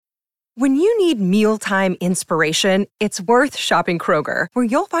When you need mealtime inspiration, it's worth shopping Kroger, where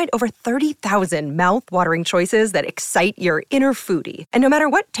you'll find over 30,000 mouth-watering choices that excite your inner foodie. And no matter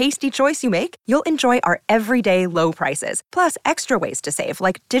what tasty choice you make, you'll enjoy our everyday low prices, plus extra ways to save,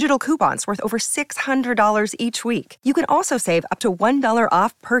 like digital coupons worth over $600 each week. You can also save up to $1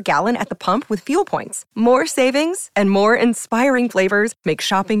 off per gallon at the pump with fuel points. More savings and more inspiring flavors make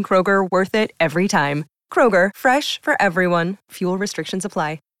shopping Kroger worth it every time. Kroger, fresh for everyone. Fuel restrictions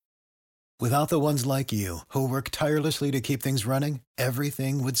apply. Without the ones like you, who work tirelessly to keep things running,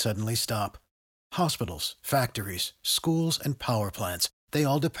 everything would suddenly stop. Hospitals, factories, schools, and power plants, they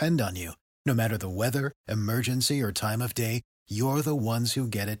all depend on you. No matter the weather, emergency, or time of day, you're the ones who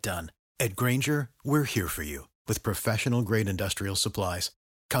get it done. At Grainger, we're here for you with professional-grade industrial supplies.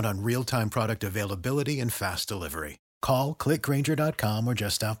 Count on real-time product availability and fast delivery. Call, click Grainger.com, or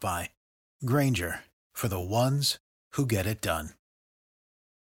just stop by. Grainger, for the ones who get it done.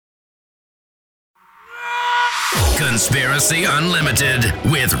 Conspiracy Unlimited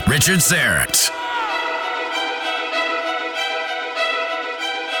with Richard Syrett.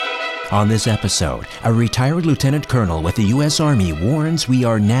 On this episode, a retired lieutenant colonel with the U.S. Army warns we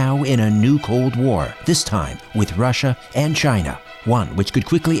are now in a new Cold War, this time with Russia and China, one which could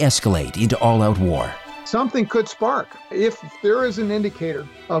quickly escalate into all-out war. Something could spark if there is an indicator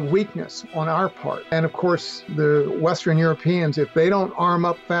of weakness on our part. And of course, the Western Europeans, if they don't arm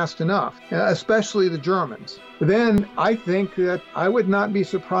up fast enough, especially the Germans, then I think that I would not be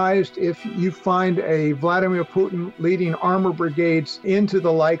surprised if you find a Vladimir Putin leading armor brigades into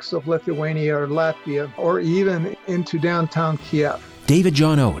the likes of Lithuania or Latvia, or even into downtown Kiev. David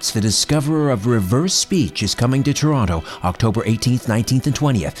John Oates, the discoverer of reverse speech, is coming to Toronto October 18th, 19th, and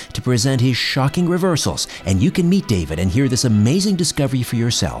 20th to present his shocking reversals. And you can meet David and hear this amazing discovery for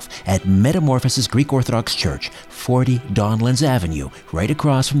yourself at Metamorphosis Greek Orthodox Church, 40 Donlands Avenue, right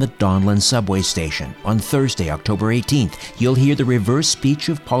across from the Donlands subway station. On Thursday, October 18th, you'll hear the reverse speech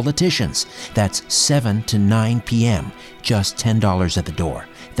of politicians. That's 7 to 9 p.m., just $10 at the door.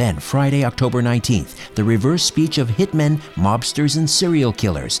 Then, Friday, October 19th, the reverse speech of hitmen, mobsters, and serial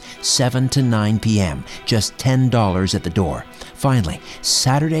killers, 7 to 9 p.m., just $10 at the door. Finally,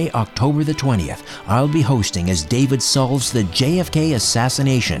 Saturday, October the 20th, I'll be hosting as David solves the JFK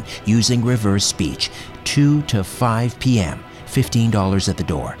assassination using reverse speech, 2 to 5 p.m., $15 at the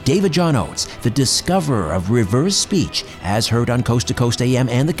door. David John Oates, the discoverer of reverse speech, as heard on Coast to Coast AM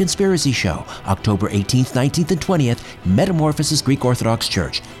and The Conspiracy Show, October 18th, 19th, and 20th, Metamorphosis Greek Orthodox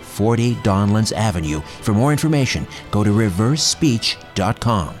Church, 40 Donlands Avenue. For more information, go to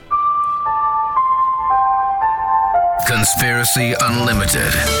reversespeech.com. Conspiracy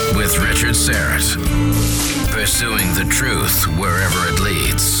Unlimited with Richard Syrett. Pursuing the truth wherever it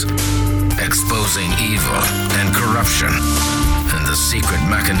leads. Exposing evil and corruption and the secret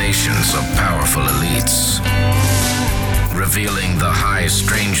machinations of powerful elites. Revealing the high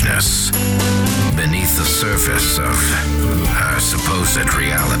strangeness beneath the surface of our supposed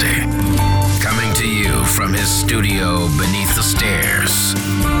reality. Coming to you from his studio beneath the stairs.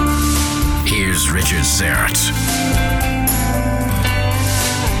 Here's Richard Syrett.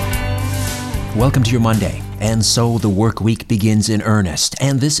 Welcome to your Monday. And so the work week begins in earnest.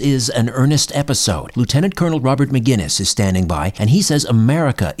 And this is an earnest episode. Lieutenant Colonel Robert McGinnis is standing by, and he says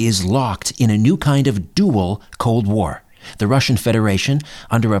America is locked in a new kind of dual Cold War. The Russian Federation,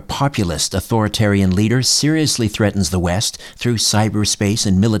 under a populist authoritarian leader, seriously threatens the West through cyberspace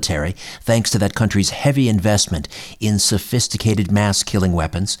and military, thanks to that country's heavy investment in sophisticated mass-killing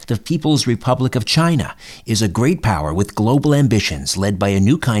weapons. The People's Republic of China is a great power with global ambitions, led by a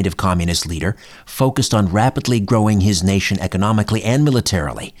new kind of communist leader, focused on rapidly growing his nation economically and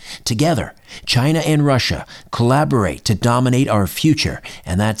militarily. Together, China and Russia collaborate to dominate our future,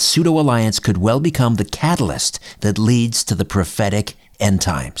 and that pseudo-alliance could well become the catalyst that leads to the prophetic end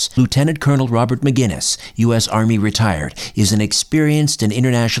times. Lieutenant Colonel Robert McGinnis, U.S. Army retired, is an experienced and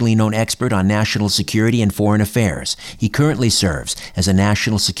internationally known expert on national security and foreign affairs. He currently serves as a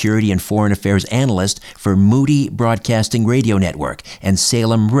national security and foreign affairs analyst for Moody Broadcasting Radio Network and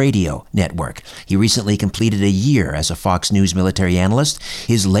Salem Radio Network. He recently completed a year as a Fox News military analyst.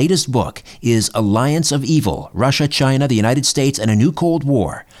 His latest book is Alliance of Evil, Russia, China, the United States, and a New Cold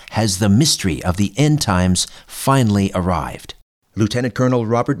War. Has the mystery of the end times finally arrived? Lieutenant Colonel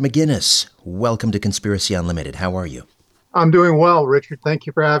Robert McGinnis, welcome to Conspiracy Unlimited. How are you? I'm doing well, Richard. Thank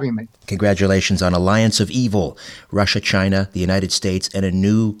you for having me. Congratulations on Alliance of Evil, Russia, China, the United States, and a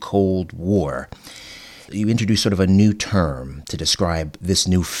New Cold War. You introduced sort of a new term to describe this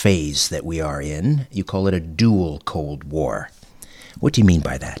new phase that we are in. You call it a dual Cold War. What do you mean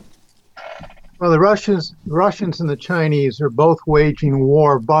by that? Well, the Russians and the Chinese are both waging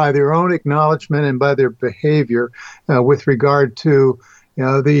war by their own acknowledgement and by their behavior with regard to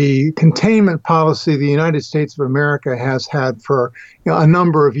the containment policy the United States of America has had for a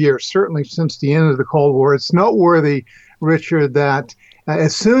number of years, certainly since the end of the Cold War. It's noteworthy, Richard, that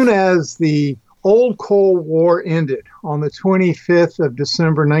as soon as the old Cold War ended on the 25th of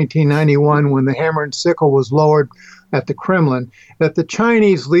December 1991, when the hammer and sickle was lowered at the Kremlin, that the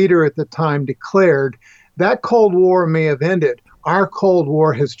Chinese leader at the time declared that Cold War may have ended. Our Cold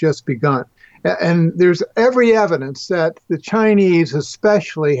War has just begun. And there's every evidence that the Chinese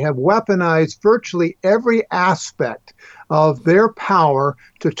especially have weaponized virtually every aspect of their power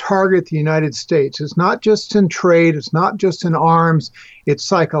to target the United States. It's not just in trade, it's not just in arms, it's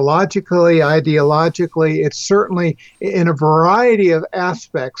psychologically, ideologically, it's certainly in a variety of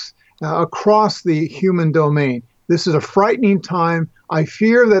aspects across the human domain. This is a frightening time. I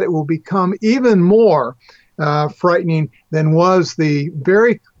fear that it will become even more frightening than was the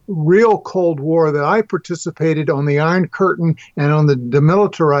very real Cold War that I participated on the Iron Curtain and on the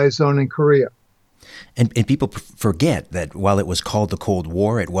demilitarized zone in Korea. And people forget that while it was called the Cold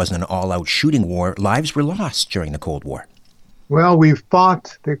War, it wasn't an all-out shooting war. Lives were lost during the Cold War. Well, we've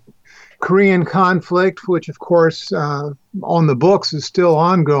fought the Korean conflict, which, of course, on the books is still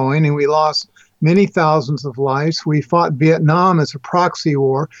ongoing, and we lost many thousands of lives. We fought Vietnam as a proxy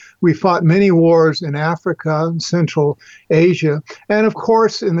war. We fought many wars in Africa and Central Asia. And of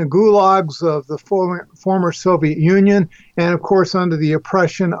course, in the gulags of the former Soviet Union, and of course, under the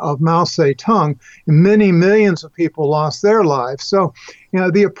oppression of Mao Zedong, many millions of people lost their lives. So,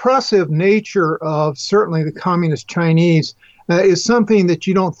 the oppressive nature of certainly the communist Chinese is something that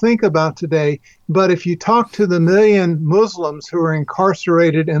you don't think about today. But if you talk to the million Muslims who are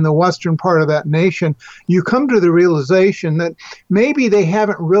incarcerated in the western part of that nation, you come to the realization that maybe they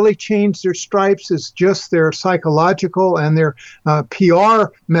haven't really changed their stripes. It's just their psychological and their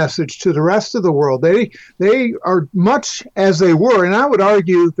PR message to the rest of the world. They are much as they were. And I would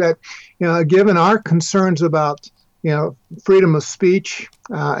argue that, given our concerns about freedom of speech,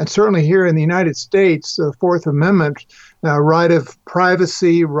 and certainly here in the United States, the Fourth Amendment, right of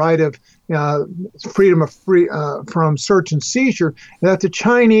privacy, right of freedom of from search and seizure, that the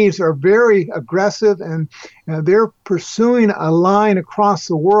Chinese are very aggressive and they're pursuing a line across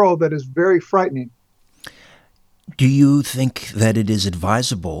the world that is very frightening. Do you think that it is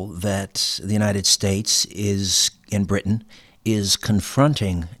advisable that the United States and Britain is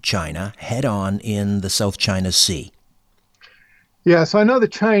confronting China head-on in the South China Sea? Yes, I know the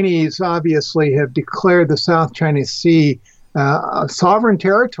Chinese obviously have declared the South China Sea sovereign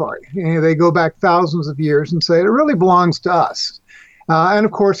territory. They go back thousands of years and say it really belongs to us. And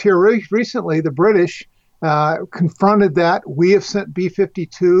of course, here recently, the British confronted that. We have sent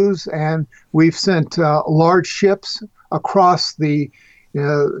B-52s and we've sent large ships across the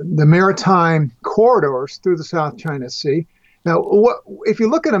maritime corridors through the South China Sea. Now, if you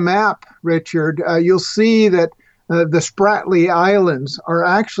look at a map, Richard, you'll see that the Spratly Islands are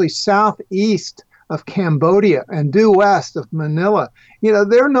actually southeast of Cambodia and due west of Manila.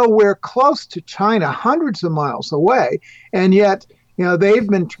 They're nowhere close to China, hundreds of miles away. And yet, they've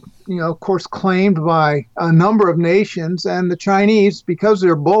been, of course, claimed by a number of nations. And the Chinese, because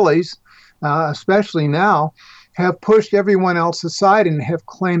they're bullies, especially now, have pushed everyone else aside and have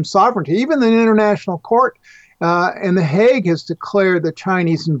claimed sovereignty. Even the International Court and The Hague has declared the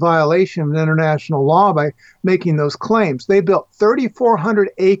Chinese in violation of international law by making those claims. They built 3,400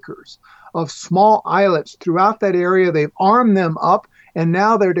 acres of small islets throughout that area. They've armed them up, and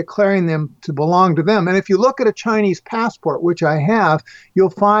now they're declaring them to belong to them. And if you look at a Chinese passport, which I have, you'll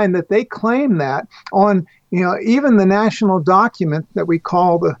find that they claim that on, even the national document that we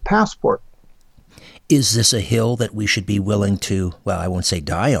call the passport. Is this a hill that we should be willing to, well, I won't say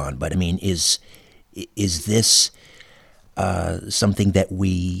die on, but I mean, is this something that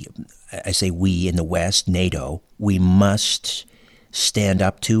I say we in the West, NATO, we must stand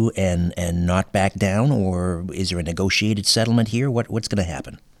up to and not back down? Or is there a negotiated settlement here? What's going to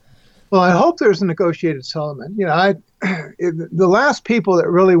happen? Well, I hope there's a negotiated settlement. The last people that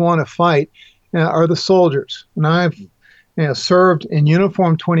really want to fight are the soldiers. And I've served in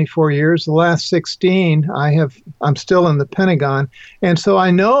uniform 24 years. The last 16, I'm still in the Pentagon. And so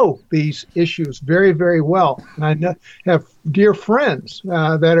I know these issues very, very well. And I have dear friends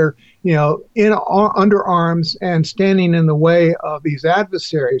that are, under arms and standing in the way of these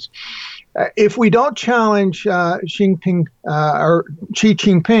adversaries. If we don't challenge Xi Jinping,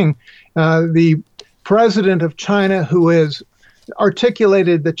 the president of China, who is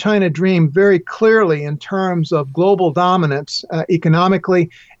articulated the China dream very clearly in terms of global dominance economically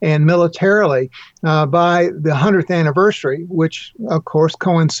and militarily by the 100th anniversary, which, of course,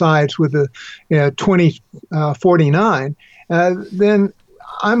 coincides with the 2049, then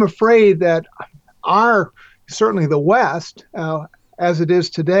I'm afraid that certainly the West, as it is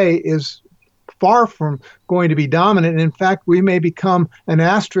today, is far from going to be dominant. In fact, we may become an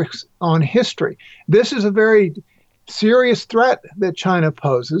asterisk on history. This is a very serious threat that China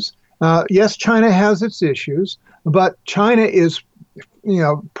poses. Yes, China has its issues, but China is,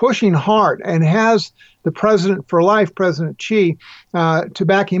 pushing hard and has the president for life, President Xi, to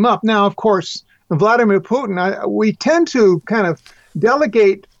back him up. Now, of course, Vladimir Putin, we tend to kind of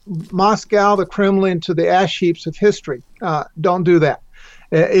delegate Moscow, the Kremlin, to the ash heaps of history. Don't do that.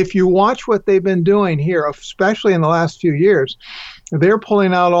 If you watch what they've been doing here, especially in the last few years, they're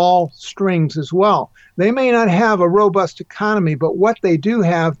pulling out all strings as well. They may not have a robust economy, but what they do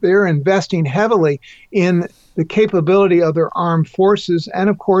have, they're investing heavily in the capability of their armed forces. And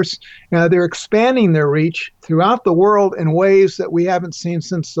of course, they're expanding their reach throughout the world in ways that we haven't seen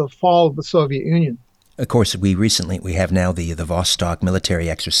since the fall of the Soviet Union. Of course, we have now the Vostok military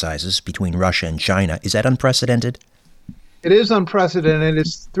exercises between Russia and China. Is that unprecedented? It is unprecedented.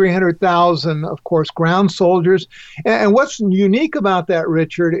 It's 300,000, of course, ground soldiers. And what's unique about that,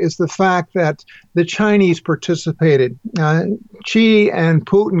 Richard, is the fact that the Chinese participated. Xi and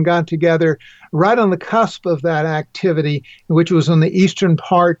Putin got together right on the cusp of that activity, which was on the eastern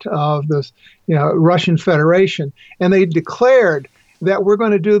part of the Russian Federation. And they declared that we're going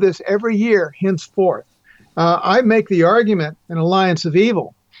to do this every year henceforth. I make the argument, an alliance of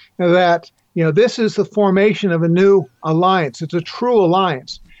evil, that this is the formation of a new alliance. It's a true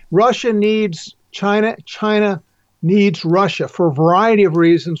alliance. Russia needs China. China needs Russia for a variety of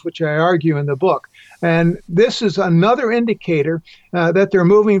reasons, which I argue in the book. And this is another indicator that they're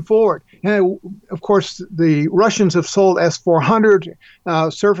moving forward. And of course, the Russians have sold S-400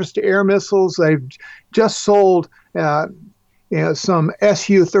 surface-to-air missiles. They've just sold some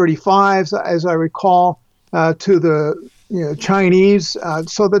Su-35s, as I recall, to the Chinese.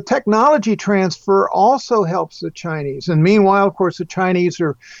 So the technology transfer also helps the Chinese. And meanwhile, of course, the Chinese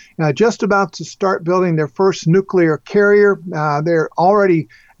are just about to start building their first nuclear carrier. They're already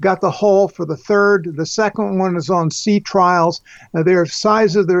got the hull for the third. The second one is on sea trials. Their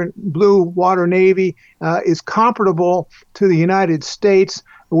size of their blue water navy is comparable to the United States.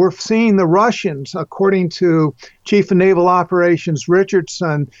 We're seeing the Russians, according to Chief of Naval Operations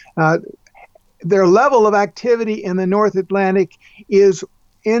Richardson, their level of activity in the North Atlantic is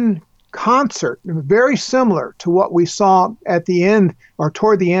in concert, very similar to what we saw at the end or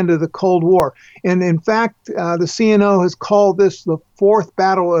toward the end of the Cold War. And in fact, the CNO has called this the fourth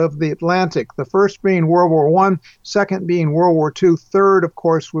battle of the Atlantic, the first being World War I, second being World War II, third, of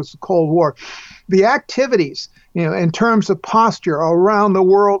course, was the Cold War. The activities, in terms of posture around the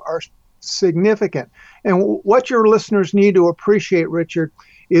world are significant. And what your listeners need to appreciate, Richard,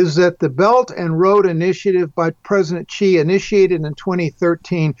 is that the Belt and Road Initiative by President Xi, initiated in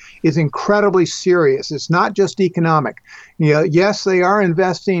 2013, is incredibly serious. It's not just economic. Yes, they are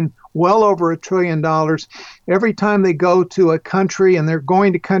investing well over $1 trillion every time they go to a country, and they're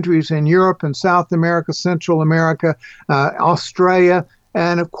going to countries in Europe and South America, Central America, Australia,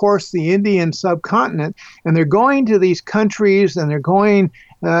 and of course the Indian subcontinent. And they're going to these countries and they're going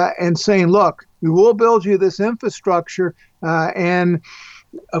and saying, look, we will build you this infrastructure, and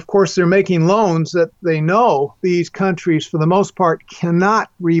of course, they're making loans that they know these countries, for the most part, cannot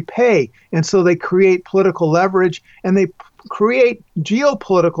repay. And so they create political leverage, and they create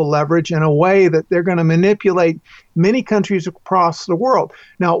geopolitical leverage in a way that they're going to manipulate many countries across the world.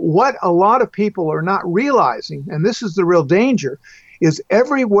 Now, what a lot of people are not realizing, and this is the real danger, is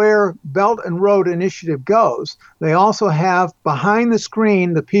everywhere Belt and Road Initiative goes, they also have behind the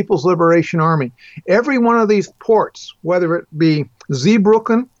screen the People's Liberation Army. Every one of these ports, whether it be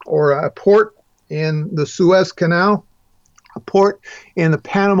Zeebrugge or a port in the Suez Canal, a port in the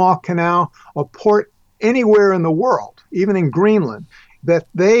Panama Canal, a port anywhere in the world, even in Greenland, that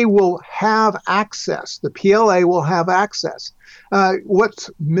they will have access. The PLA will have access.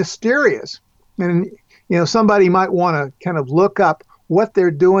 What's mysterious, and somebody might want to kind of look up what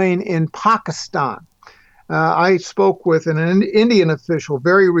they're doing in Pakistan. I spoke with an Indian official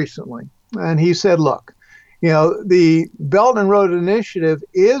very recently, and he said, look, the Belt and Road Initiative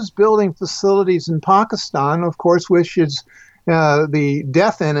is building facilities in Pakistan, of course, which is the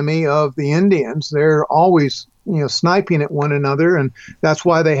death enemy of the Indians. They're always, sniping at one another, and that's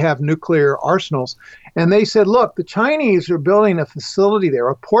why they have nuclear arsenals. And they said, look, the Chinese are building a facility there,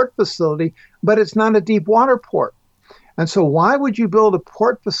 a port facility, but it's not a deep water port. And so why would you build a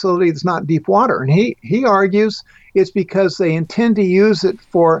port facility that's not deep water? And he argues it's because they intend to use it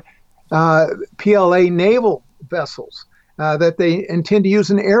for PLA naval vessels, that they intend to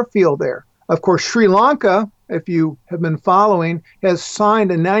use an airfield there. Of course, Sri Lanka, if you have been following, has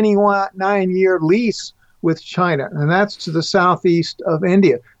signed a 99-year lease with China, and that's to the southeast of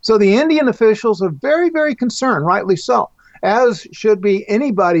India. So the Indian officials are very, very concerned, rightly so, as should be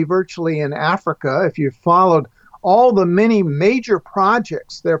anybody virtually in Africa. If you've followed all the many major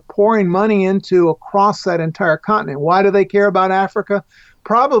projects they're pouring money into across that entire continent. Why do they care about Africa?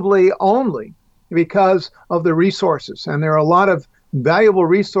 Probably only because of the resources. And there are a lot of valuable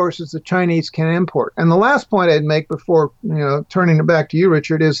resources the Chinese can import. And the last point I'd make before turning it back to you,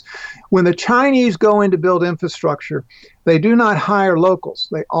 Richard, is when the Chinese go in to build infrastructure, they do not hire locals.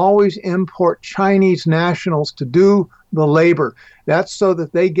 They always import Chinese nationals to do the labor. That's so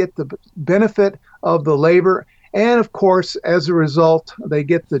that they get the benefit of the labor. And of course, as a result, they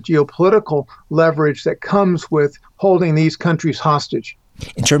get the geopolitical leverage that comes with holding these countries hostage.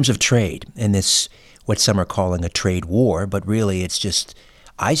 In terms of trade, and this, what some are calling a trade war, but really it's just,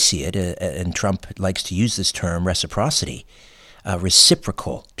 I see it, and Trump likes to use this term, reciprocity,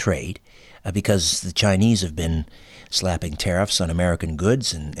 reciprocal trade, because the Chinese have been slapping tariffs on American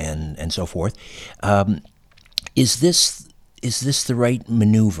goods and so forth. Is this the right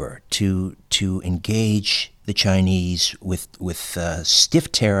maneuver to engage the Chinese with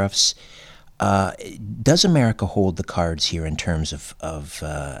stiff tariffs? Does America hold the cards here in terms of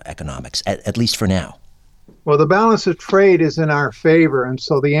economics, at least for now? Well, the balance of trade is in our favor, and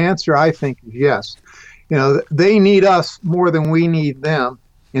so the answer, I think, is yes. They need us more than we need them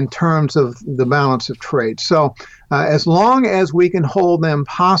in terms of the balance of trade. So as long as we can hold them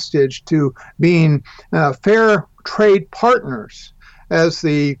hostage to being fair trade partners, as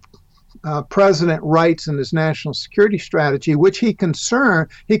the president writes in his national security strategy, which he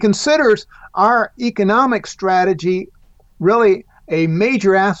considers our economic strategy really a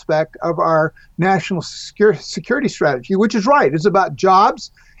major aspect of our national security strategy, which is right. It's about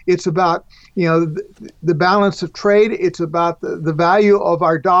jobs. It's about the balance of trade. It's about the value of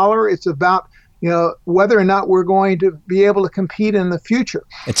our dollar. It's about whether or not we're going to be able to compete in the future.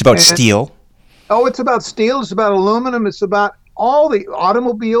 It's about steel. Oh, it's about steel. It's about aluminum. It's about all the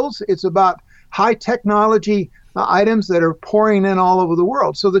automobiles. It's about high technology items that are pouring in all over the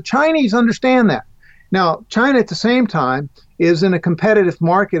world. So the Chinese understand that. Now, China at the same time is in a competitive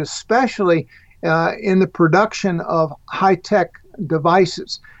market, especially in the production of high-tech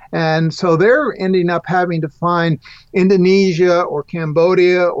devices. And so they're ending up having to find Indonesia or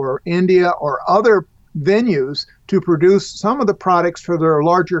Cambodia or India or other venues to produce some of the products for their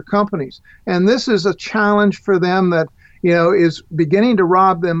larger companies. And this is a challenge for them that is beginning to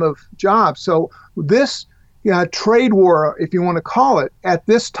rob them of jobs. So this trade war, if you want to call it, at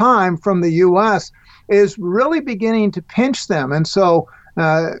this time from the U.S. is really beginning to pinch them. And so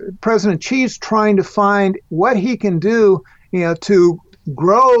President Xi's trying to find what he can do, to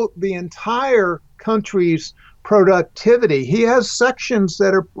grow the entire country's productivity. He has sections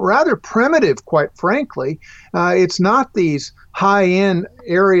that are rather primitive, quite frankly. It's not these high-end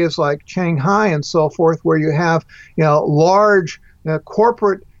areas like Shanghai and so forth, where you have large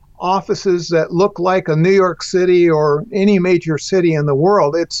corporate offices that look like a New York City or any major city in the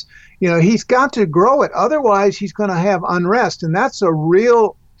world. It's he's got to grow it. Otherwise, he's going to have unrest, and that's a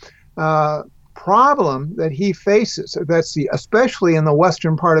real problem that he faces. Especially in the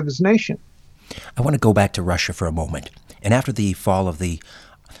western part of his nation. I want to go back to Russia for a moment. And after the fall of the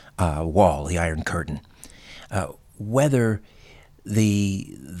wall, the Iron Curtain, whether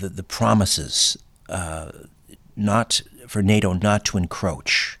the promises not for NATO not to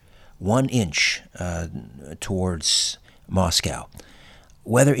encroach 1 inch towards Moscow,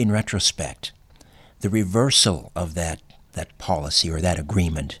 whether in retrospect the reversal of that policy or that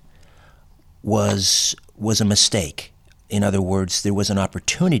agreement was a mistake. In other words, there was an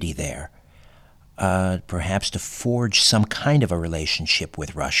opportunity there, perhaps to forge some kind of a relationship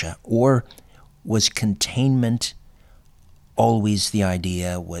with Russia, or was containment always the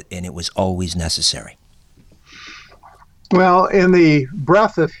idea, and it was always necessary? Well, in the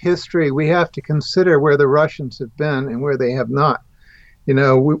breadth of history, we have to consider where the Russians have been and where they have not.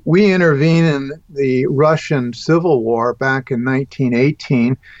 We intervened in the Russian Civil War back in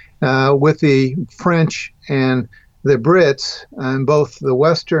 1918 with the French and the Brits in both the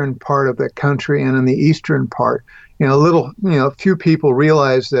western part of the country and in the eastern part. Few people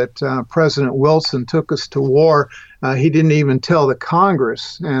realize that President Wilson took us to war. He didn't even tell the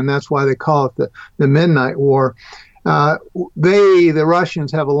Congress, and that's why they call it the Midnight War. The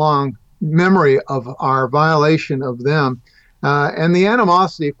Russians have a long memory of our violation of them. And the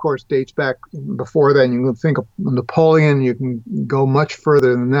animosity, of course, dates back before then. You can think of Napoleon. You can go much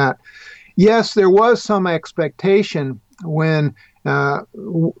further than that. Yes, there was some expectation when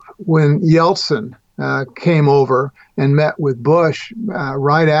Yeltsin came over and met with Bush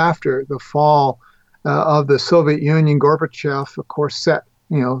right after the fall of the Soviet Union. Gorbachev, of course,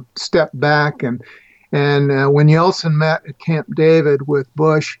 stepped back, and when Yeltsin met at Camp David with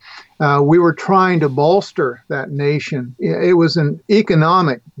Bush, we were trying to bolster that nation. It was in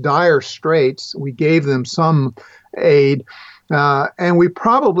economic dire straits. We gave them some aid, and we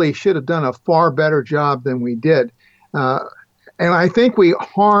probably should have done a far better job than we did. And I think we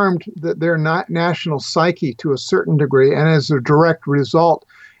harmed their national psyche to a certain degree. And as a direct result,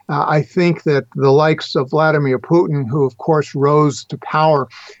 I think that the likes of Vladimir Putin, who of course rose to power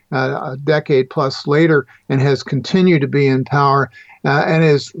a decade plus later and has continued to be in power and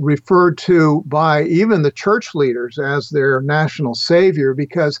is referred to by even the church leaders as their national savior,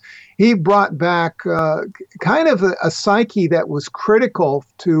 because he brought back kind of a psyche that was critical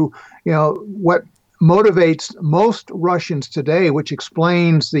to, what motivates most Russians today, which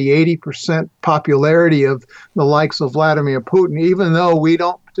explains the 80% popularity of the likes of Vladimir Putin. Even though we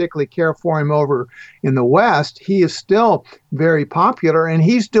don't particularly care for him over in the West, he is still very popular, and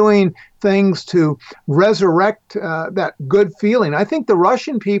he's doing things to resurrect that good feeling. I think the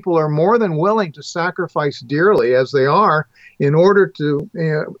Russian people are more than willing to sacrifice dearly, as they are, in order to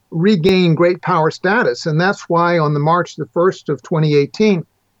regain great power status. And that's why on the March the 1st of 2018,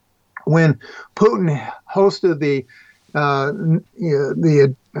 when Putin hosted the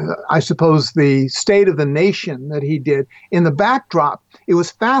State of the Nation that he did, in the backdrop, it was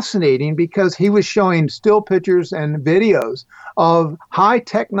fascinating because he was showing still pictures and videos of high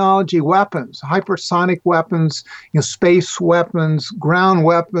technology weapons, hypersonic weapons, space weapons, ground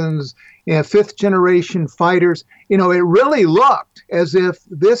weapons, fifth generation fighters. It really looked as if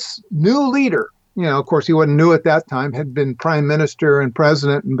this new leader, of course, he wasn't new at that time, had been prime minister and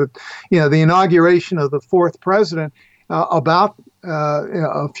president. But, the inauguration of the fourth president about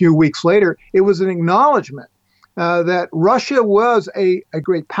a few weeks later, it was an acknowledgement that Russia was a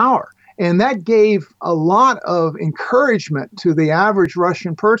great power. And that gave a lot of encouragement to the average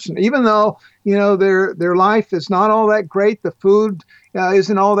Russian person, even though, their life is not all that great. The food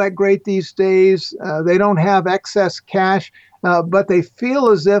isn't all that great these days. They don't have excess cash, but they feel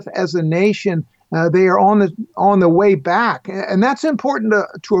as if, as a nation, they are on the way back, and that's important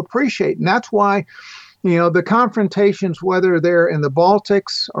to appreciate. And that's why, the confrontations, whether they're in the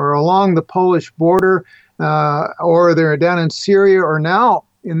Baltics or along the Polish border, or they're down in Syria or now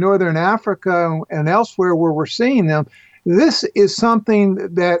in northern Africa and elsewhere where we're seeing them, this is something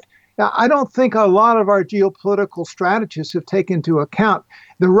that I don't think a lot of our geopolitical strategists have taken into account.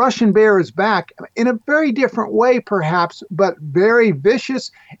 The Russian bear is back in a very different way, perhaps, but very vicious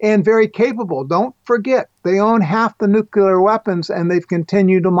and very capable. Don't forget, they own half the nuclear weapons, and they've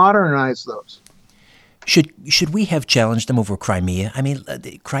continued to modernize those. Should we have challenged them over Crimea? I mean,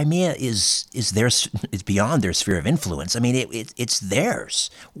 Crimea is beyond their sphere of influence. I mean, it's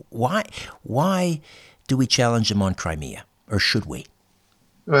theirs. Why do we challenge them on Crimea, or should we?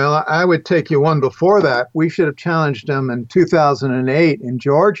 Well, I would take you one before that. We should have challenged them in 2008 in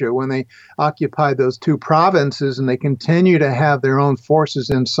Georgia when they occupied those two provinces, and they continue to have their own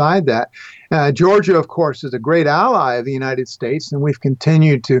forces inside that. Georgia, of course, is a great ally of the United States, and we've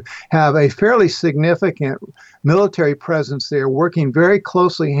continued to have a fairly significant military presence there, working very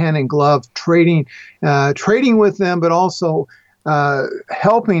closely hand in glove, trading with them, but also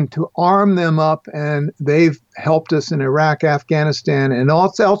helping to arm them up, and they've helped us in Iraq, Afghanistan, and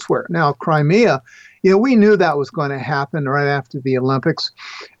elsewhere. Now, Crimea, we knew that was going to happen right after the Olympics.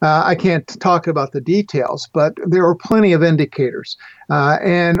 I can't talk about the details, but there were plenty of indicators,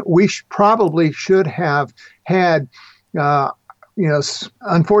 and we probably should have had.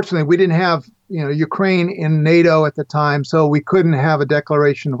 Unfortunately, we didn't have Ukraine in NATO at the time, so we couldn't have a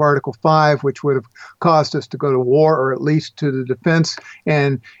declaration of Article 5, which would have caused us to go to war, or at least to the defense,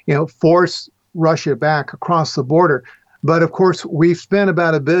 and force Russia back across the border. But of course, we've spent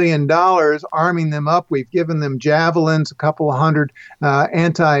about $1 billion arming them up. We've given them javelins, a couple of hundred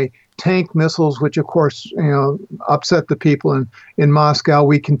anti-tank missiles, which of course upset the people in Moscow.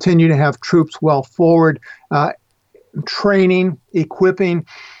 We continue to have troops well forward, training, equipping.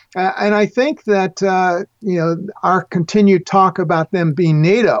 And I think that, our continued talk about them being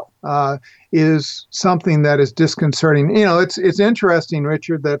NATO is something that is disconcerting. It's interesting,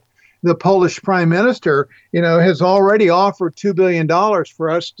 Richard, that the Polish prime minister, has already offered $2 billion for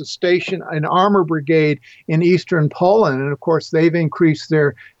us to station an armor brigade in eastern Poland. And of course, they've increased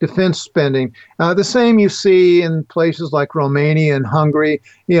their defense spending. The same you see in places like Romania and Hungary,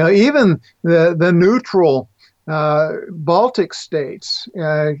 even the neutral Baltic states,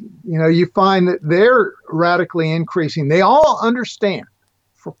 you find that they're radically increasing. They all understand,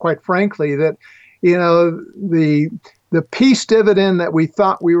 quite frankly, that, the peace dividend that we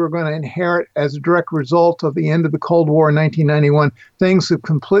thought we were going to inherit as a direct result of the end of the Cold War in 1991, things have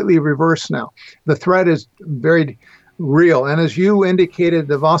completely reversed now. The threat is very real. And as you indicated,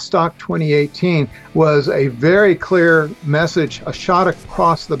 the Vostok 2018 was a very clear message, a shot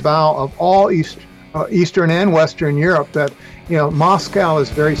across the bow of all Eastern and Western Europe that, Moscow is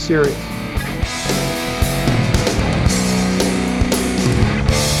very serious.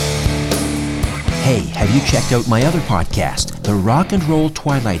 Hey, have you checked out my other podcast, The Rock and Roll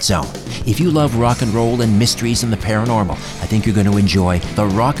Twilight Zone? If you love rock and roll and mysteries and the paranormal, I think you're going to enjoy The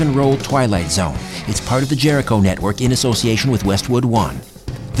Rock and Roll Twilight Zone. It's part of the Jericho Network in association with Westwood One.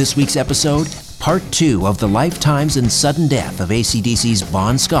 This week's episode, Part 2 of the lifetimes and sudden death of AC/DC's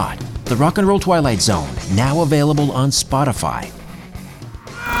Bon Scott. The Rock and Roll Twilight Zone, now available on Spotify.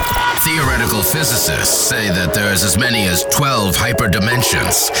 Theoretical physicists say that there's as many as 12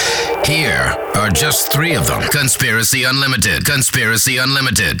 hyperdimensions. Here are just 3 of them. Conspiracy Unlimited, Conspiracy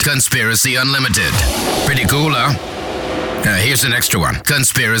Unlimited, Conspiracy Unlimited. Pretty cool, huh? Here's an extra one.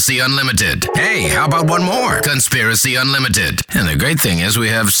 Conspiracy Unlimited. Hey, how about one more? Conspiracy Unlimited. And the great thing is we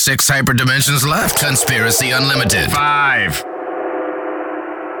have 6 hyperdimensions left. Conspiracy Unlimited. 5.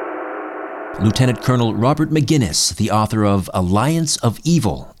 Lieutenant Colonel Robert McGinnis, the author of Alliance of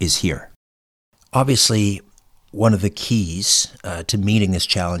Evil, is here. Obviously, one of the keys to meeting this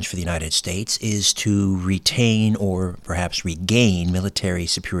challenge for the United States is to retain or perhaps regain military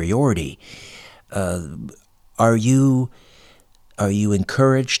superiority. Are you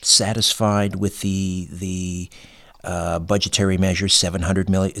encouraged, satisfied with the budgetary measures,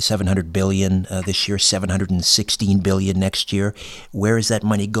 $700 billion this year, $716 billion next year? Where is that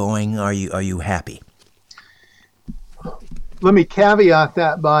money going? Are you happy? Let me caveat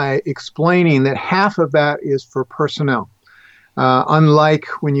that by explaining that half of that is for personnel. Unlike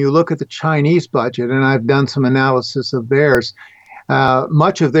when you look at the Chinese budget, and I've done some analysis of theirs,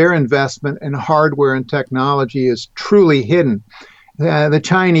 much of their investment in hardware and technology is truly hidden. The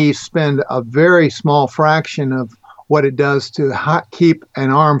Chinese spend a very small fraction of what it does to keep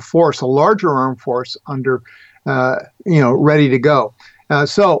an armed force, a larger armed force, under, ready to go.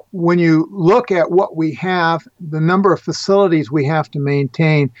 So when you look at what we have, the number of facilities we have to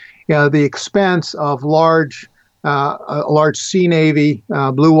maintain, the expense of a large Sea Navy,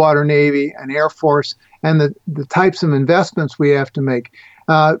 Blue Water Navy, and Air Force, and the types of investments we have to make,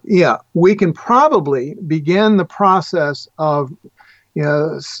 we can probably begin the process of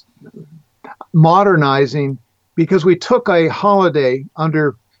modernizing, because we took a holiday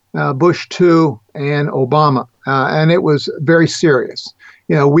under Bush II and Obama, and it was very serious.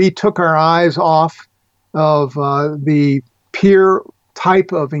 We took our eyes off of the peer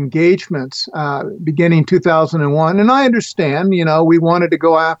type of engagements beginning 2001. And I understand, we wanted to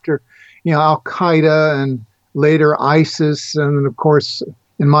go after, Al-Qaeda and later ISIS. And of course,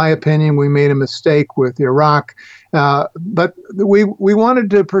 in my opinion, we made a mistake with Iraq. But we wanted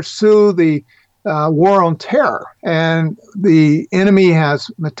to pursue the war on terror, and the enemy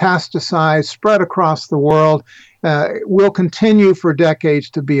has metastasized, spread across the world, will continue for decades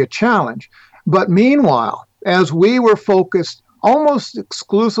to be a challenge. But meanwhile, as we were focused almost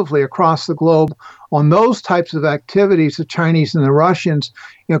exclusively across the globe on those types of activities, the Chinese and the Russians,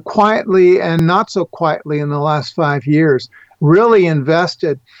 quietly and not so quietly in the last 5 years, really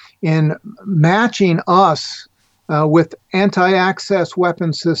invested in matching us with anti-access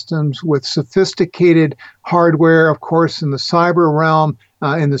weapon systems, with sophisticated hardware, of course, in the cyber realm,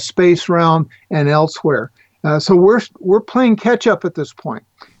 in the space realm, and elsewhere. So we're playing catch up at this point.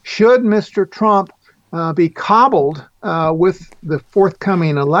 Should Mr. Trump be cobbled with the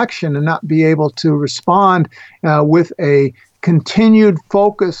forthcoming election and not be able to respond with a continued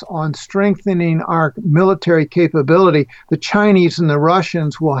focus on strengthening our military capability, the Chinese and the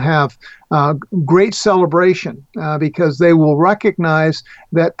Russians will have great celebration because they will recognize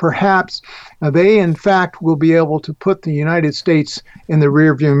that perhaps they, in fact, will be able to put the United States in the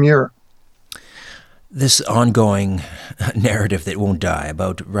rearview mirror. This ongoing narrative that won't die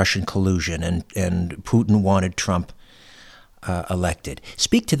about Russian collusion and Putin wanted Trump elected.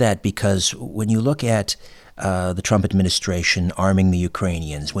 Speak to that, because when you look at the Trump administration arming the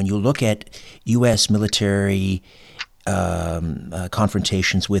Ukrainians, when you look at U.S. military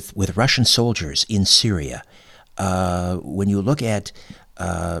confrontations with Russian soldiers in Syria. When you look at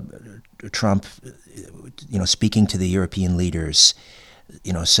Trump, speaking to the European leaders,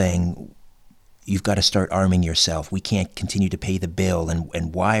 saying, you've got to start arming yourself. We can't continue to pay the bill.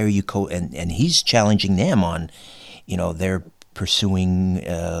 And why are you and he's challenging them on, they're pursuing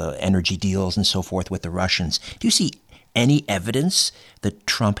energy deals and so forth with the Russians. Do you see any evidence that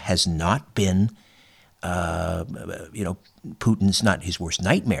Trump has not been, Putin's not his worst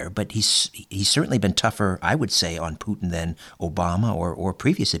nightmare, but he's certainly been tougher, I would say, on Putin than Obama or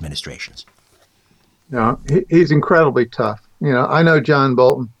previous administrations? No, he's incredibly tough. I know John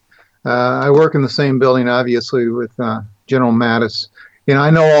Bolton. I work in the same building, obviously, with General Mattis.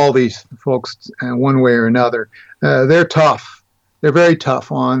 I know all these folks one way or another. They're tough. They're very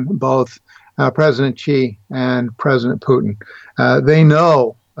tough on both President Xi and President Putin. They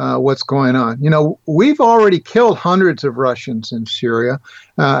know what's going on. We've already killed hundreds of Russians in Syria.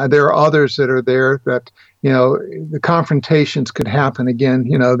 There are others that are there that, the confrontations could happen again.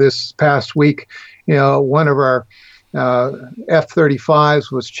 This past week, one of our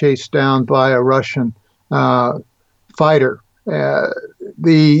F-35s was chased down by a Russian fighter.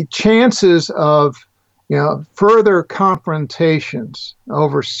 The chances of further confrontations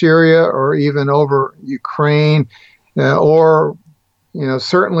over Syria or even over Ukraine, or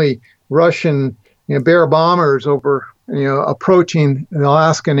certainly Russian Bear bombers over approaching the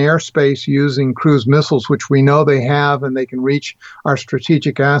Alaskan airspace using cruise missiles, which we know they have, and they can reach our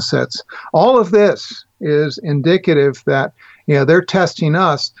strategic assets. All of this is indicative that they're testing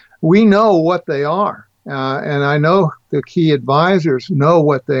us. We know what they are, and I know the key advisors know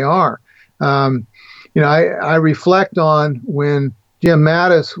what they are. I reflect on when Jim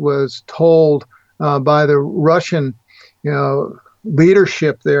Mattis was told by the Russian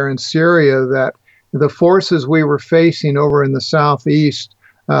leadership there in Syria that the forces we were facing over in the southeast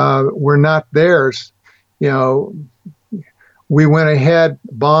were not theirs. We went ahead,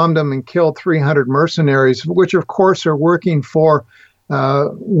 bombed them, and killed 300 mercenaries, which of course are working for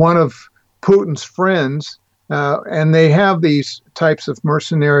one of Putin's friends. And they have these types of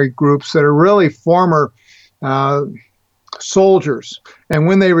mercenary groups that are really former soldiers. And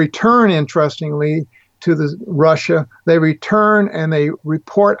when they return, interestingly, to Russia, they return and they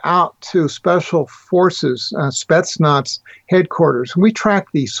report out to Special Forces, Spetsnaz headquarters. We track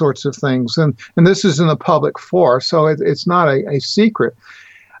these sorts of things, and this is in the public force, so it's not a secret.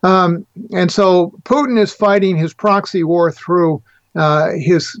 And so Putin is fighting his proxy war through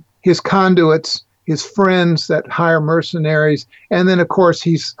his conduits, his friends that hire mercenaries, and then, of course,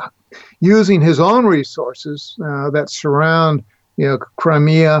 he's using his own resources that surround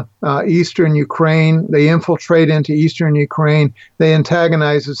Crimea, eastern Ukraine. They infiltrate into eastern Ukraine. They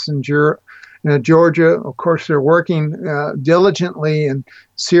antagonize us in Georgia. Of course, they're working diligently in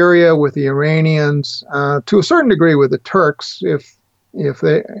Syria with the Iranians, to a certain degree with the Turks, if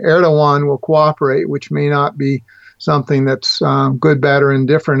Erdogan will cooperate, which may not be something that's good, bad, or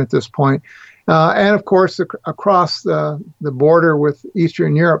indifferent at this point. And of course, across the border with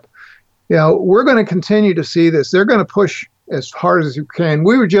Eastern Europe, we're going to continue to see this. They're going to push as hard as you can.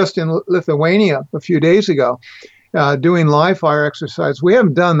 We were just in Lithuania a few days ago doing live fire exercise. We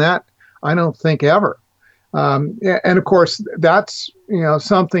haven't done that, I don't think, ever. And of course, that's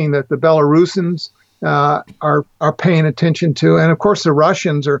something that the Belarusians are paying attention to. And of course, the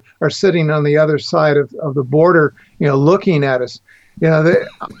Russians are sitting on the other side of the border, looking at us.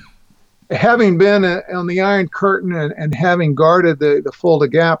 Having been on the Iron Curtain and having guarded the Fulda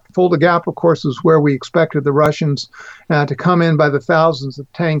Gap, of course, is where we expected the Russians to come in by the thousands of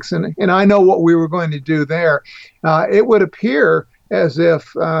tanks. And I know what we were going to do there. It would appear as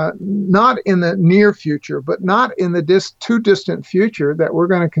if not in the near future, but not in the too distant future, that we're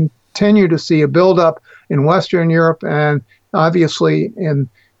going to continue to see a buildup in Western Europe and obviously in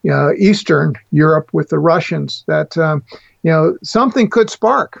Eastern Europe with the Russians, that something could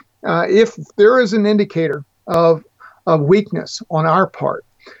spark. If there is an indicator of weakness on our part,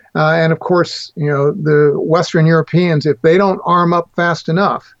 and of course, the Western Europeans, if they don't arm up fast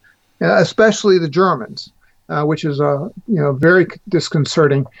enough, especially the Germans, which is very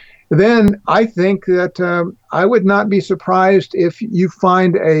disconcerting, then I think that I would not be surprised if you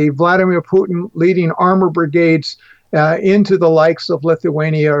find a Vladimir Putin leading armor brigades into the likes of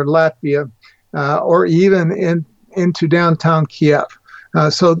Lithuania or Latvia, or even into downtown Kiev.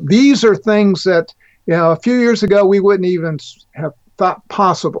 So these are things that, a few years ago, we wouldn't even have thought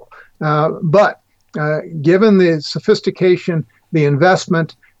possible. But given the sophistication, the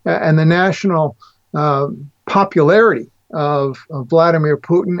investment, and the national popularity of Vladimir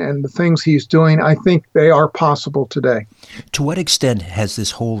Putin and the things he's doing, I think they are possible today. To what extent has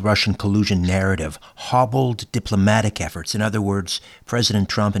this whole Russian collusion narrative hobbled diplomatic efforts? In other words, President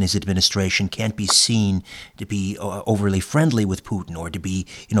Trump and his administration can't be seen to be overly friendly with Putin or to be,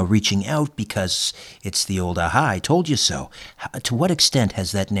 reaching out because it's the old "aha, I told you so." To what extent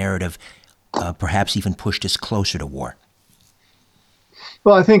has that narrative perhaps even pushed us closer to war?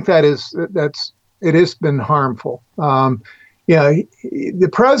 Well, I think it has been harmful. The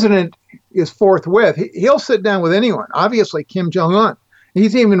president is forthwith. He'll sit down with anyone. Obviously, Kim Jong-un.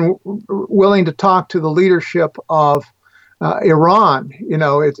 He's even willing to talk to the leadership of Iran.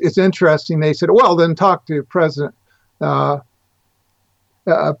 It's interesting. They said, well, then talk to President, Rouhani.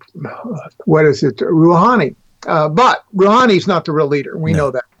 But Rouhani's not the real leader. We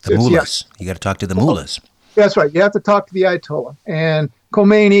know that. The mullahs. You got to talk to the mullahs. That's right. You have to talk to the Ayatollah. And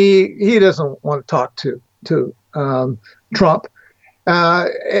Khomeini, he doesn't want to talk to Trump.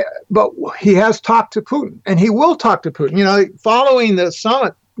 But he has talked to Putin, and he will talk to Putin. Following the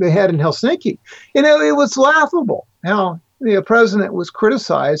summit they had in Helsinki, it was laughable how the president was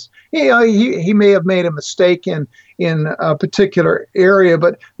criticized. He may have made a mistake in a particular area,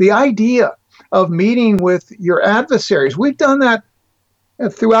 but the idea of meeting with your adversaries, we've done that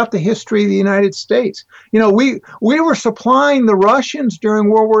throughout the history of the United States. We were supplying the Russians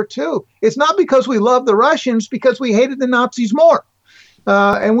during World War II. It's not because we loved the Russians, because we hated the Nazis more.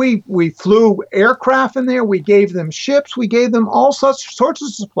 And we flew aircraft in there. We gave them ships. We gave them all sorts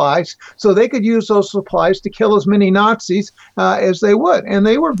of supplies so they could use those supplies to kill as many Nazis as they would. And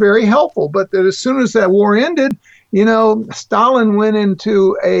they were very helpful. But as soon as that war ended, Stalin went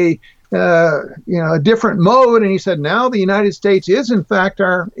into a different mode, and he said, now the United States is in fact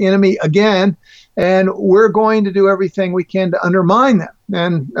our enemy again, and we're going to do everything we can to undermine them.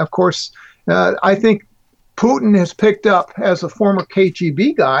 And of course, I think Putin has picked up, as a former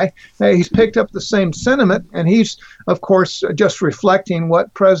KGB guy, he's picked up the same sentiment, and he's, of course, just reflecting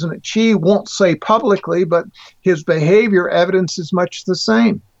what President Xi won't say publicly, but his behavior evidences much the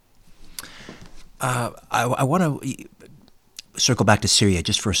same. I want to circle back to Syria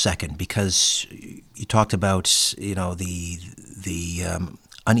just for a second, because you talked about the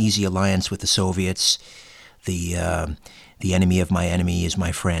uneasy alliance with the Soviets, the enemy of my enemy is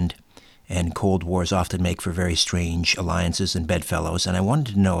my friend, and Cold Wars often make for very strange alliances and bedfellows. And I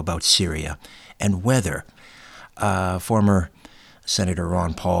wanted to know about Syria and whether former Senator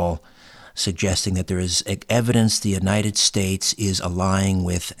Ron Paul suggesting that there is evidence the United States is allying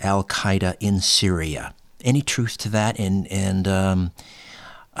with Al-Qaeda in Syria. Any truth to that, and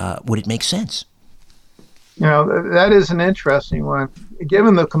would it make sense? That is an interesting one,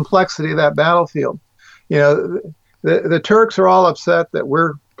 given the complexity of that battlefield. The Turks are all upset that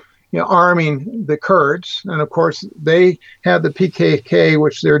we're arming the Kurds, and of course they have the PKK,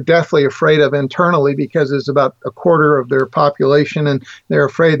 which they're deathly afraid of internally because it's about a quarter of their population, and they're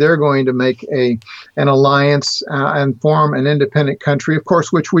afraid they're going to make an alliance and form an independent country, of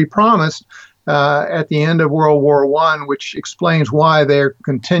course, which we promised at the end of World War I, which explains why they're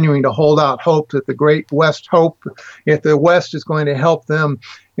continuing to hold out hope that the Great West hope, if the West is going to help them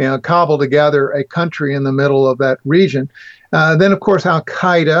cobble together a country in the middle of that region. Then, of course,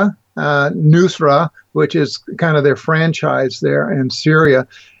 Al-Qaeda, Nusra, which is kind of their franchise there in Syria.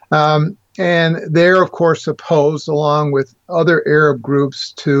 And they're, of course, opposed, along with other Arab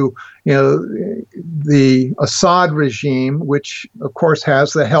groups, to the Assad regime, which, of course,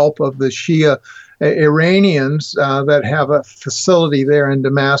 has the help of the Shia Iranians that have a facility there in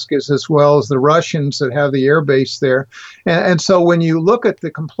Damascus, as well as the Russians that have the air base there. And so when you look at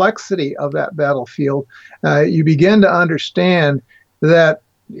the complexity of that battlefield, you begin to understand that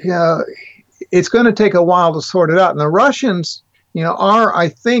it's going to take a while to sort it out. And the Russians, are, I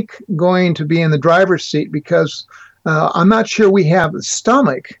think, going to be in the driver's seat, because I'm not sure we have the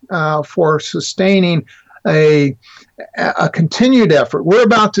stomach for sustaining a continued effort. We're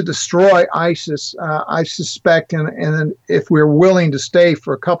about to destroy ISIS, I suspect, and if we're willing to stay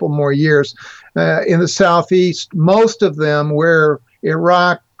for a couple more years in the southeast, most of them where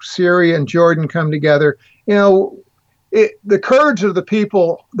Iraq, Syria, and Jordan come together. The Kurds are the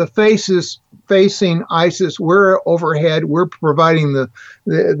people, the faces facing ISIS. We're overhead. We're providing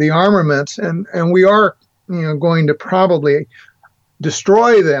the armaments, and we are going to probably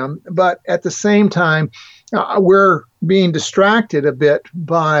destroy them. But at the same time, we're being distracted a bit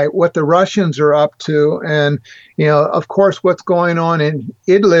by what the Russians are up to, and of course, what's going on in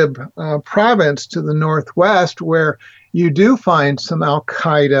Idlib province to the northwest, where you do find some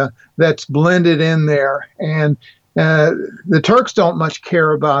Al-Qaeda that's blended in there. And The Turks don't much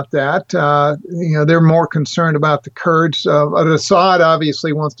care about that. They're more concerned about the Kurds. Assad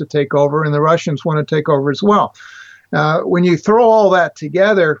obviously wants to take over, and the Russians want to take over as well. When you throw all that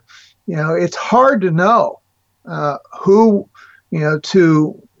together, it's hard to know who,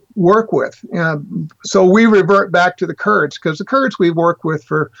 to work with. So we revert back to the Kurds, because the Kurds we've worked with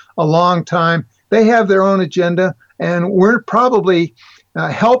for a long time. They have their own agenda, and we're probably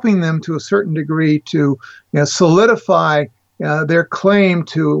helping them to a certain degree to solidify their claim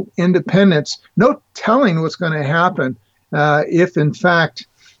to independence. No telling what's going to happen if, in fact,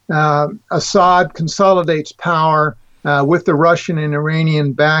 Assad consolidates power with the Russian and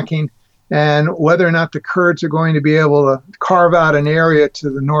Iranian backing, and whether or not the Kurds are going to be able to carve out an area to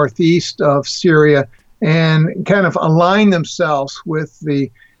the northeast of Syria and kind of align themselves with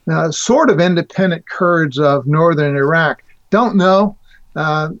the sort of independent Kurds of northern Iraq. Don't know.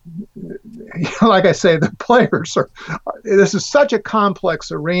 Like I say, the players this is such a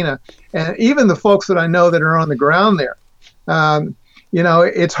complex arena, and even the folks that I know that are on the ground there,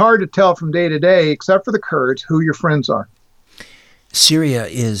 it's hard to tell from day to day, except for the Kurds, who your friends are. Syria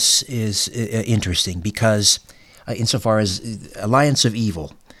is interesting because insofar as Alliance of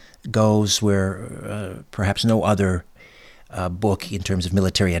Evil goes where perhaps no other book in terms of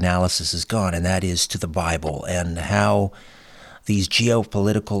military analysis has gone, and that is to the Bible and how these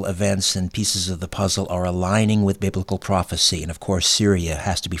geopolitical events and pieces of the puzzle are aligning with biblical prophecy. And of course, Syria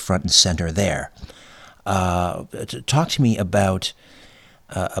has to be front and center there. Talk to me about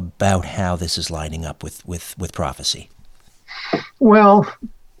how this is lining up with prophecy. Well,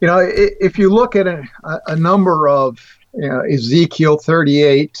 if you look at a number of Ezekiel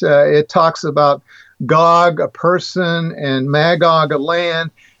 38, it talks about Gog, a person, and Magog, a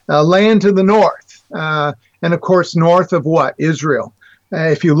land to the north. And of course, north of what? Israel.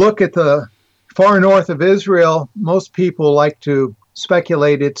 If you look at the far north of Israel, most people like to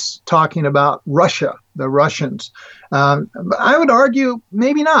speculate it's talking about Russia, the Russians. But I would argue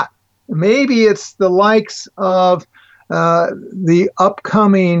maybe not. Maybe it's the likes of the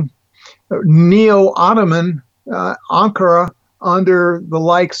upcoming neo-Ottoman Ankara under the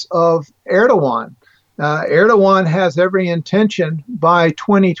likes of Erdogan. Erdogan has every intention by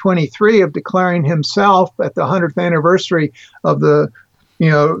 2023 of declaring himself at the 100th anniversary of the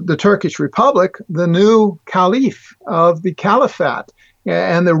Turkish Republic, the new caliph of the caliphate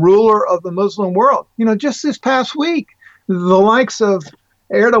and the ruler of the Muslim world. Just this past week, the likes of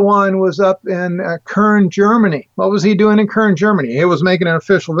Erdogan was up in Köln, Germany. What was he doing in Köln, Germany? He was making an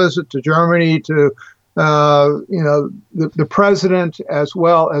official visit to Germany to, the president as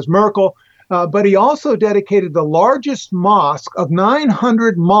well as Merkel. But he also dedicated the largest mosque of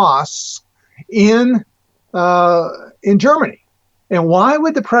 900 mosques in Germany. And why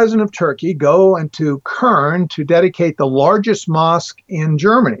would the president of Turkey go into Köln to dedicate the largest mosque in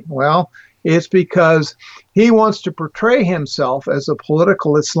Germany? Well, it's because he wants to portray himself as a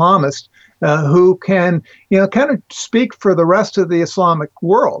political Islamist who can, kind of speak for the rest of the Islamic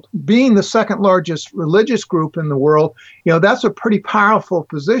world. Being the second largest religious group in the world, that's a pretty powerful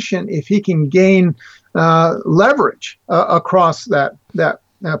position if he can gain leverage across that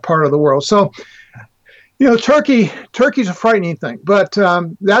part of the world. So, Turkey's a frightening thing, but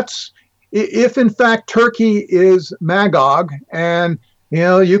that's if in fact Turkey is Magog, and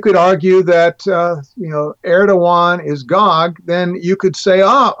you could argue that, Erdogan is Gog, then you could say,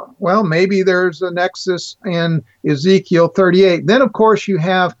 maybe there's a nexus in Ezekiel 38. Then, of course, you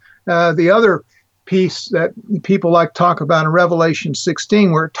have the other piece that people like to talk about in Revelation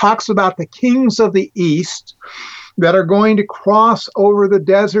 16, where it talks about the kings of the east that are going to cross over the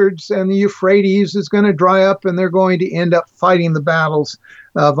deserts, and the Euphrates is going to dry up, and they're going to end up fighting the battles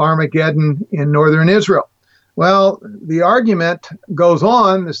of Armageddon in northern Israel. Well, the argument goes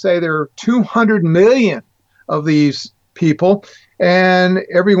on to say there are 200 million of these people, and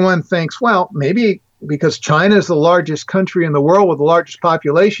everyone thinks, well, maybe because China is the largest country in the world with the largest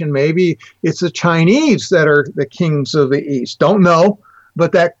population, maybe it's the Chinese that are the kings of the East. Don't know,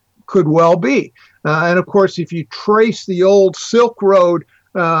 but that could well be. And of course, if you trace the old Silk Road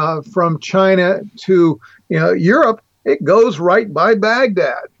from China to Europe, it goes right by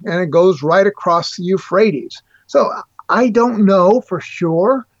Baghdad, and it goes right across the Euphrates. So I don't know for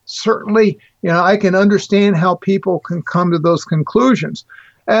sure. Certainly, I can understand how people can come to those conclusions.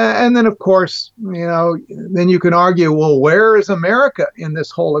 And then, of course, then you can argue, well, where is America in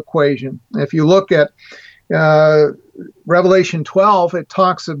this whole equation? If you look at Revelation 12, it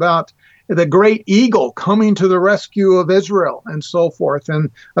talks about the great eagle coming to the rescue of Israel and so forth.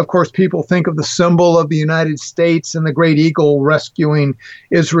 And of course, people think of the symbol of the United States and the great eagle rescuing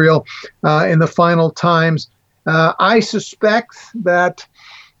Israel in the final times. I suspect that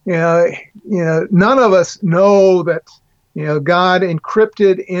none of us know that God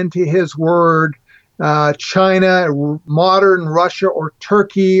encrypted into His Word China, modern Russia, or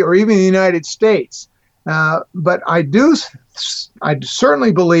Turkey, or even the United States. But I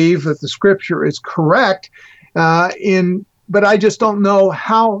certainly believe that the Scripture is correct. But I just don't know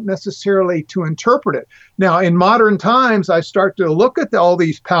how necessarily to interpret it. Now, in modern times, I start to look at all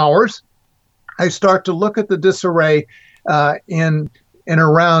these powers. I start to look at the disarray in and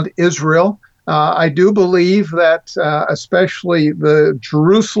around Israel. I do believe that especially the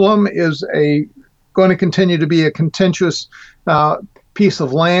Jerusalem is going to continue to be a contentious piece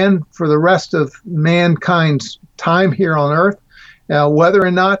of land for the rest of mankind's time here on earth. Whether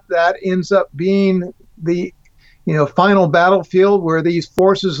or not that ends up being the final battlefield where these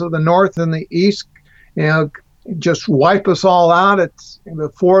forces of the north and the east, just wipe us all out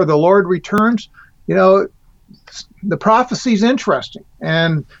before the Lord returns. The prophecy's interesting,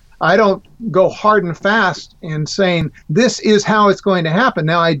 and I don't go hard and fast in saying this is how it's going to happen.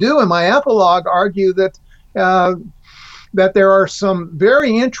 Now, I do in my epilogue argue that there are some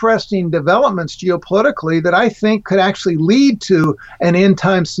very interesting developments geopolitically that I think could actually lead to an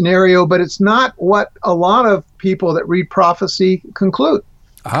end-time scenario, but it's not what a lot of people that read prophecy conclude.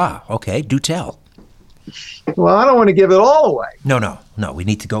 Ah, okay. Do tell. Well, I don't want to give it all away. No. We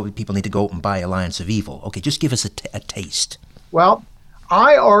need to go. People need to go and buy Alliance of Evil. Okay, just give us a taste. Well,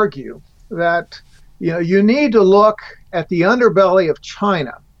 I argue that you need to look at the underbelly of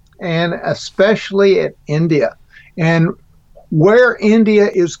China, and especially at India, and where India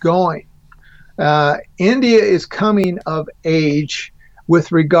is going. India is coming of age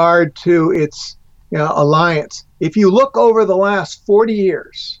with regard to its alliance. If you look over the last 40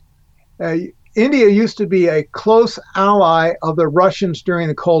 years, India used to be a close ally of the Russians during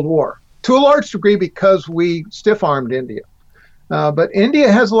the Cold War, to a large degree because we stiff-armed India. But India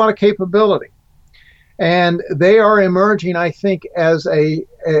has a lot of capability, and they are emerging, I think, as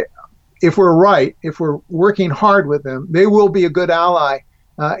if we're right, if we're working hard with them, they will be a good ally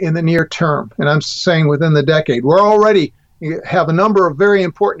in the near term. And I'm saying within the decade. We're already have a number of very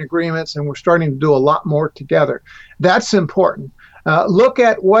important agreements, and we're starting to do a lot more together. That's important. Look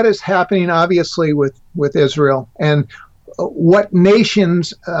at what is happening, obviously, with Israel and what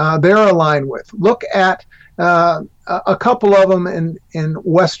nations they're aligned with. Look at a couple of them in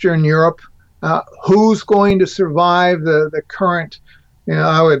Western Europe. Who's going to survive the current?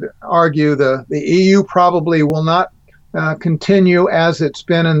 I would argue the EU probably will not continue as it's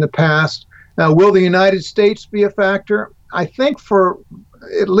been in the past. Will the United States be a factor? I think for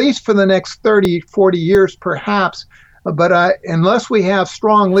at least for the next 30, 40 years, perhaps. But unless we have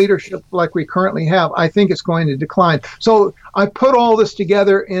strong leadership like we currently have, I think it's going to decline. So I put all this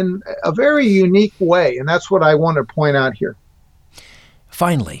together in a very unique way, and that's what I want to point out here.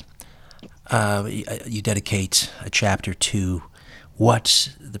 Finally, you dedicate a chapter to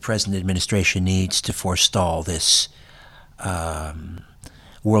what the present administration needs to forestall this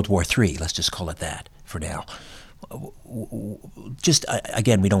World War III. Let's just call it that for now. Just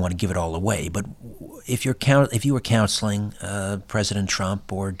again, we don't want to give it all away, but if you were counseling President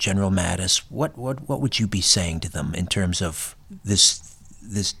Trump or General Mattis, what would you be saying to them in terms of this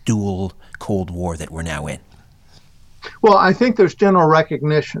dual Cold War that we're now in? Well, I think there's general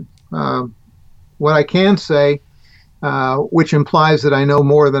recognition. What I can say, which implies that I know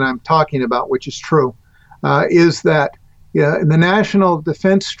more than I'm talking about, which is true, is that the National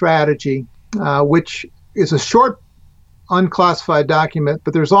Defense Strategy, which is a short unclassified document,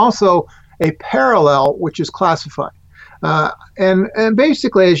 but there's also a parallel which is classified. And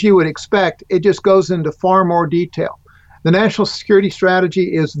basically, as you would expect, it just goes into far more detail. The National Security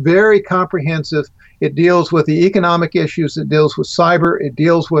Strategy is very comprehensive. It deals with the economic issues, it deals with cyber, it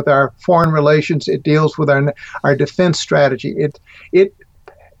deals with our foreign relations, it deals with our defense strategy. It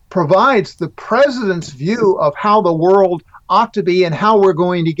provides the president's view of how the world ought to be and how we're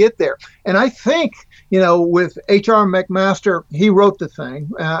going to get there. And I think, with H.R. McMaster, he wrote the thing,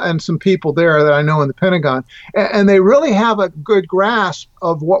 and some people there that I know in the Pentagon, and they really have a good grasp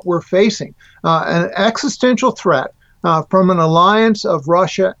of what we're facing. An existential threat from an alliance of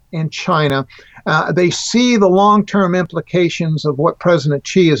Russia and China. They see the long-term implications of what President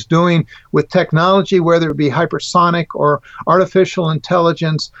Xi is doing with technology, whether it be hypersonic or artificial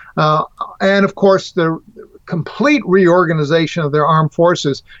intelligence, and of course the complete reorganization of their armed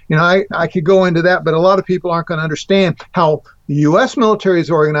forces. I could go into that, but a lot of people aren't going to understand how the U.S. military is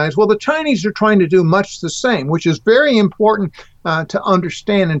organized. Well, the Chinese are trying to do much the same, which is very important to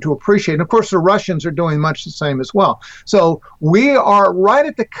understand and to appreciate. And of course, the Russians are doing much the same as well. So we are right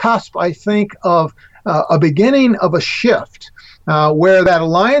at the cusp, I think, of a beginning of a shift where that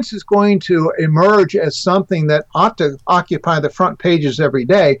alliance is going to emerge as something that ought to occupy the front pages every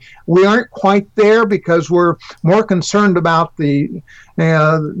day. We aren't quite there because we're more concerned about the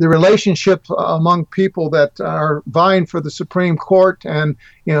relationship among people that are vying for the Supreme Court and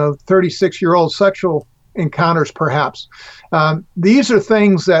 36-year-old sexual encounters, perhaps. These are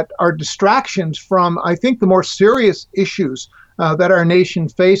things that are distractions from, I think, the more serious issues that our nation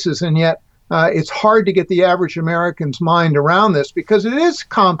faces, and yet it's hard to get the average American's mind around this because it is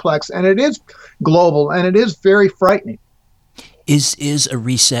complex and it is global and it is very frightening. Is a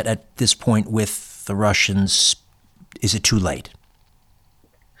reset at this point with the Russians, is it too late?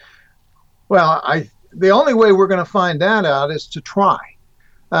 Well, the only way we're going to find that out is to try.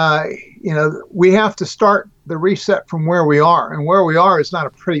 We have to start the reset from where we are, and where we are is not a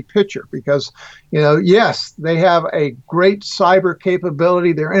pretty picture because, yes, they have a great cyber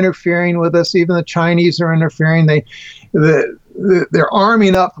capability. They're interfering with us. Even the Chinese are interfering. They're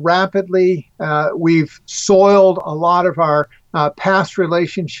arming up rapidly. We've soiled a lot of our past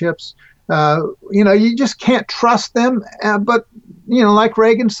relationships. You just can't trust them, but like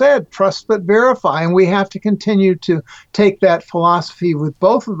Reagan said, trust but verify, and we have to continue to take that philosophy with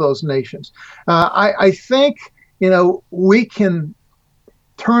both of those nations. I think, we can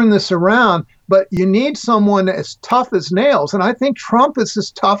turn this around, but you need someone as tough as nails, and I think Trump is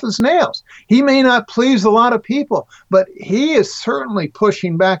as tough as nails. He may not please a lot of people, but he is certainly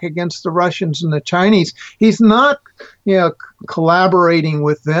pushing back against the Russians and the Chinese. He's not, collaborating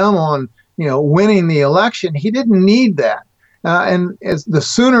with them on, winning the election. He didn't need that. And as the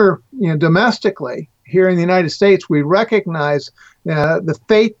sooner, domestically here in the United States, we recognize the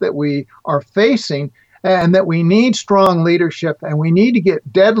fate that we are facing and that we need strong leadership and we need to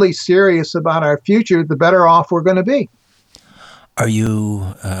get deadly serious about our future, the better off we're going to be. Are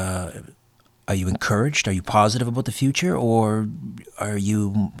you encouraged? Are you positive about the future, or are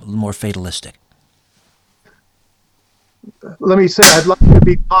you more fatalistic? Let me say, I'd like to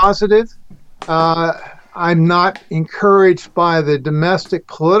be positive. I'm not encouraged by the domestic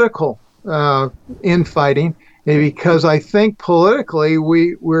political infighting because I think politically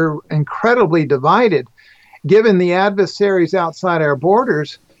we're incredibly divided. Given the adversaries outside our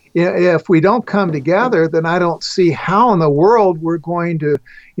borders, if we don't come together, then I don't see how in the world we're going to,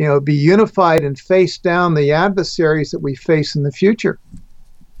 be unified and face down the adversaries that we face in the future.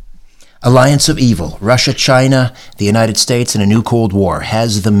 Alliance of evil, Russia, China, the United States, and a new Cold War.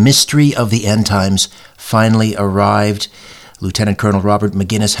 Has the mystery of the end times finally arrived? Lieutenant Colonel Robert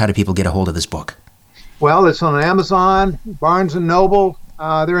Maginnis, how do people get a hold of this book? Well, it's on Amazon, Barnes & Noble.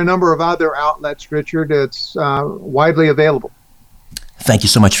 There are a number of other outlets, Richard. It's widely available. Thank you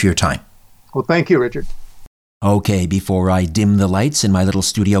so much for your time. Well, thank you, Richard. Okay, before I dim the lights in my little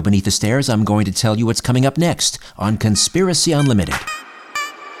studio beneath the stairs, I'm going to tell you what's coming up next on Conspiracy Unlimited.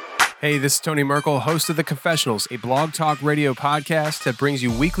 Hey, this is Tony Merkel, host of The Confessionals, a blog talk radio podcast that brings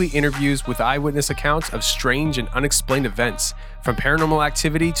you weekly interviews with eyewitness accounts of strange and unexplained events. From paranormal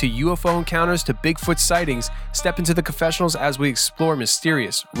activity to UFO encounters to Bigfoot sightings, step into The Confessionals as we explore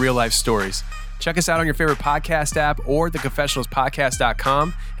mysterious, real-life stories. Check us out on your favorite podcast app or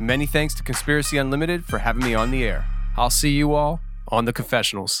theconfessionalspodcast.com. And many thanks to Conspiracy Unlimited for having me on the air. I'll see you all on The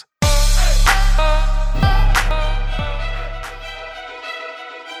Confessionals.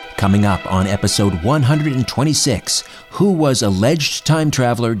 Coming up on episode 126, who was alleged time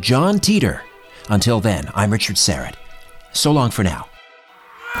traveler John Titor? Until then, I'm Richard Syrett. So long for now.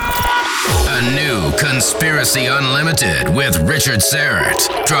 A new Conspiracy Unlimited with Richard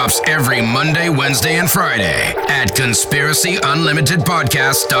Syrett drops every Monday, Wednesday, and Friday at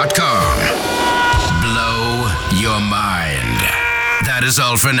conspiracyunlimitedpodcast.com. Blow your mind. That is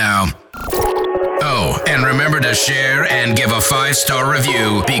all for now. Oh, and remember to share and give a 5-star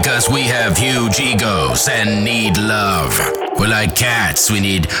review because we have huge egos and need love. We're like cats. We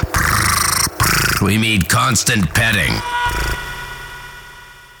need constant petting.